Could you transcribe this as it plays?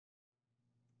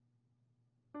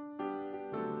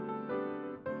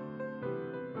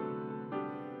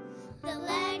The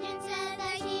legend said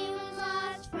that she was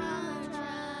lost from a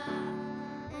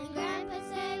truck, and Grandpa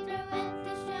saved her with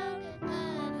a stroke of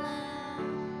good luck.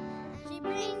 She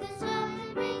brings us home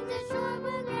and brings us shore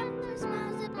where Grandpa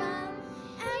smiles above,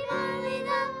 and Marley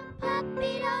the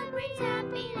puppy dog brings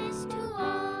happiness to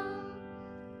all.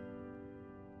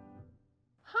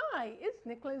 Hi, it's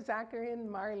Nicholas, Zachary, and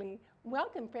Marley.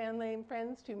 Welcome, family and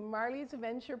friends, to Marley's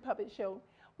Adventure Puppet Show.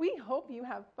 We hope you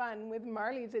have fun with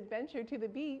Marley's adventure to the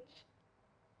beach.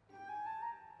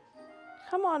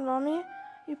 Come on, Mommy.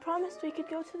 You promised we could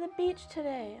go to the beach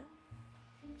today.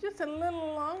 Just a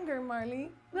little longer,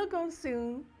 Marley. We'll go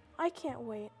soon. I can't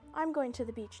wait. I'm going to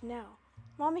the beach now.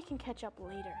 Mommy can catch up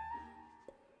later.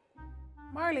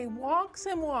 Marley walks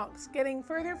and walks, getting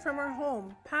further from her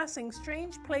home, passing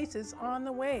strange places on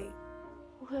the way.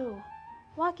 Whew.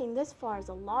 Walking this far is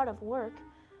a lot of work.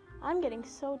 I'm getting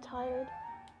so tired.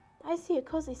 I see a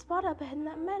cozy spot up ahead in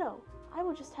that meadow. I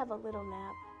will just have a little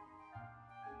nap.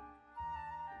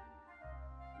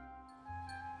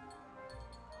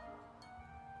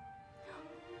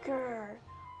 Grr,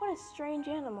 what a strange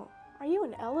animal. Are you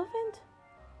an elephant?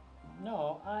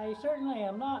 No, I certainly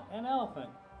am not an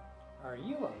elephant. Are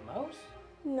you a mouse?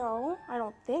 No, I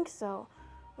don't think so.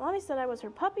 Mommy said I was her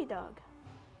puppy dog.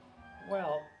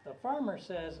 Well, the farmer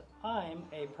says I'm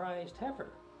a prized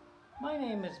heifer. My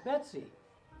name is Betsy.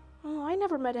 Oh, I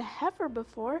never met a heifer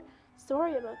before.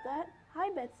 Sorry about that.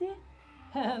 Hi, Betsy.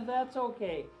 That's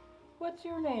okay. What's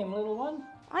your name, little one?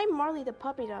 I'm Marley the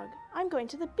puppy dog. I'm going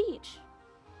to the beach.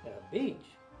 The beach?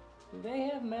 Do they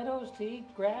have meadows to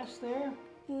eat grass there?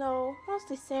 No,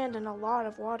 mostly sand and a lot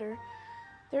of water.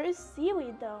 There is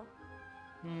seaweed, though.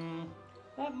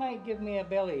 That might give me a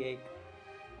bellyache.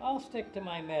 I'll stick to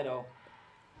my meadow.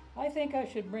 I think I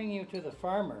should bring you to the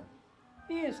farmer.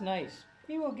 He is nice.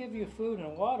 He will give you food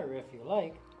and water if you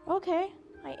like. Okay,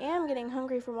 I am getting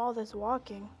hungry from all this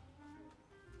walking.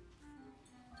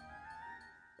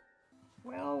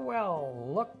 Well, well,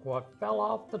 look what fell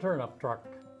off the turnip truck.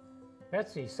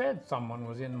 Betsy said someone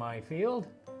was in my field.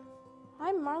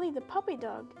 I'm Marley the puppy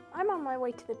dog. I'm on my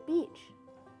way to the beach.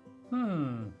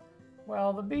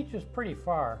 Well, the beach is pretty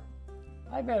far.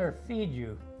 I better feed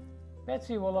you.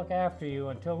 Betsy will look after you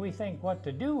until we think what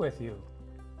to do with you.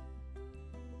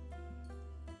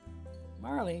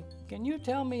 Marley, can you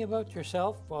tell me about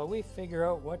yourself while we figure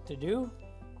out what to do?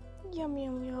 Yum,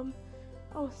 yum, yum.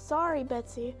 Oh, sorry,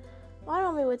 Betsy. My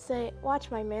mommy would say,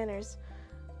 watch my manners.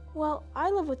 Well, I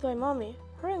live with my mommy.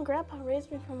 Her and Grandpa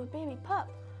raised me from a baby pup.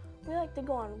 We like to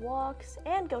go on walks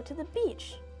and go to the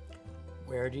beach.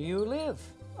 Where do you live?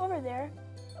 Over there.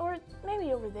 Or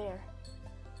maybe over there.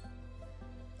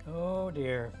 Oh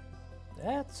dear,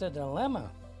 that's a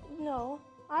dilemma. No,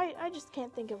 I just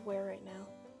can't think of where right now.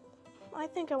 I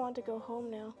think I want to go home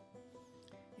now.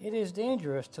 It is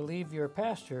dangerous to leave your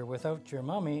pasture without your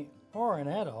mommy or an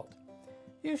adult.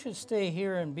 You should stay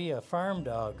here and be a farm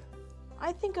dog.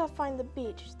 I think I'll find the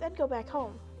beach, then go back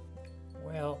home.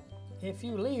 Well, if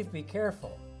you leave, be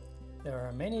careful. There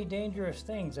are many dangerous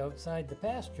things outside the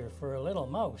pasture for a little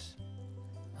mouse.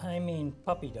 I mean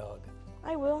puppy dog.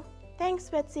 I will. Thanks,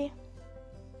 Betsy.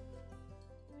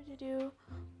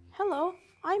 Hello,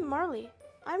 I'm Marley.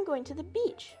 I'm going to the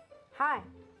beach. Hi,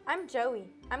 I'm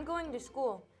Joey. I'm going to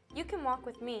school. You can walk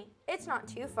with me. It's not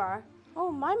too far.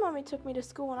 Oh, my mommy took me to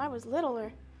school when I was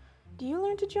littler. Do you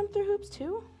learn to jump through hoops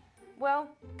too? Well,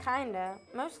 kinda.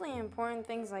 Mostly important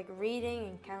things like reading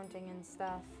and counting and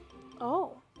stuff.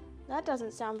 Oh, that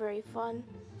doesn't sound very fun.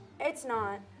 It's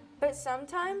not, but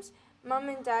sometimes Mom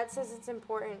and Dad says it's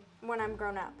important when I'm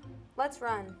grown up. Let's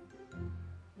run.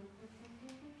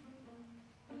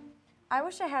 I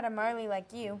wish I had a Marley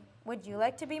like you. Would you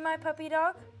like to be my puppy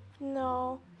dog?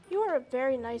 No, you are a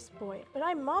very nice boy, but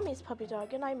I'm Mommy's puppy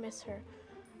dog and I miss her.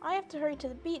 I have to hurry to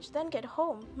the beach, then get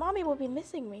home. Mommy will be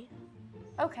missing me.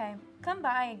 Okay, come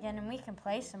by again and we can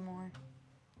play some more.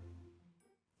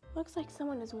 Looks like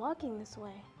someone is walking this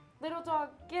way. Little dog,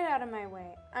 get out of my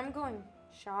way. I'm going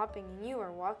shopping and you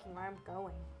are walking where I'm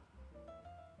going.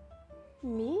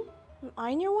 Me? Am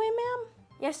I in your way, ma'am?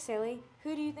 Yes, silly.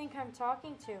 Who do you think I'm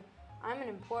talking to? I'm an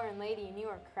important lady and you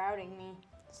are crowding me.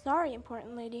 Sorry,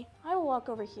 important lady. I will walk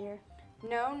over here.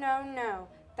 No, no, no.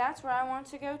 That's where I want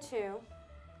to go too.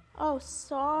 Oh,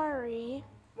 sorry.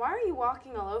 Why are you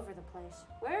walking all over the place?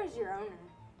 Where is your owner?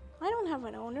 I don't have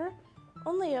an owner,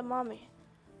 only a mommy.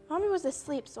 Mommy was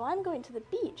asleep, so I'm going to the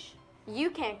beach. You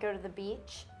can't go to the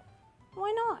beach.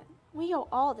 Why not? We go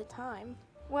all the time.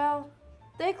 Well,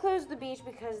 they closed the beach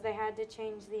because they had to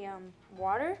change the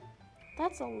water.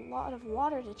 That's a lot of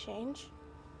water to change.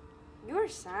 You're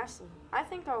sassy. I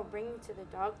think I'll bring you to the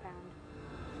dog pound.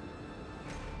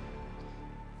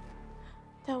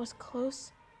 that was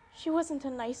close. She wasn't a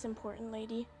nice, important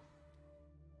lady.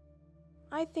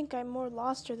 I think I'm more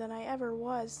lost her than I ever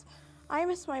was. I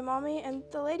miss my mommy, and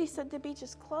the lady said the beach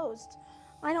is closed.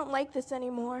 I don't like this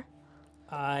anymore.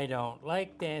 I don't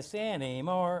like this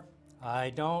anymore.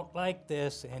 I don't like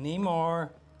this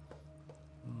anymore.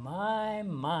 My,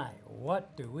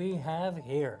 what do we have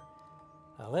here?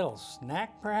 A little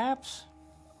snack, perhaps?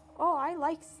 Oh, I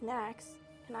like snacks.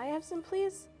 Can I have some,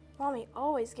 please? Mommy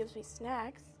always gives me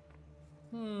snacks.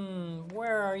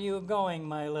 Where are you going,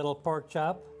 my little pork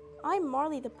chop? I'm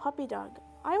Marley the puppy dog.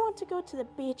 I want to go to the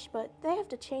beach, but they have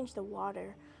to change the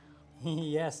water.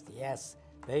 Yes,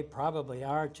 they probably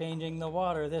are changing the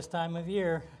water this time of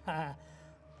year.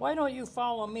 Why don't you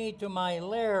follow me to my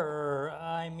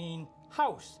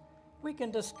house? We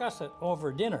can discuss it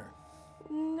over dinner.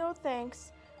 No,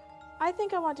 thanks. I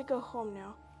think I want to go home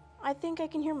now. I think I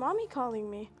can hear Mommy calling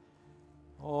me.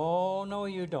 Oh, no,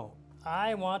 you don't.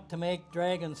 I want to make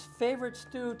Dragon's favorite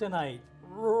stew tonight.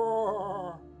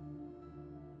 Roar!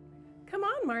 Come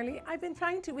on, Marley. I've been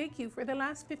trying to wake you for the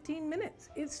last 15 minutes.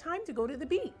 It's time to go to the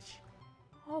beach.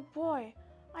 Oh boy,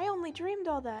 I only dreamed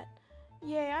all that.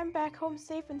 Yay, I'm back home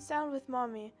safe and sound with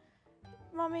Mommy.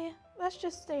 Mommy, let's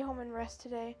just stay home and rest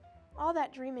today. All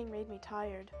that dreaming made me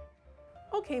tired.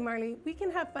 Okay, Marley, we can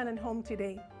have fun at home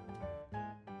today.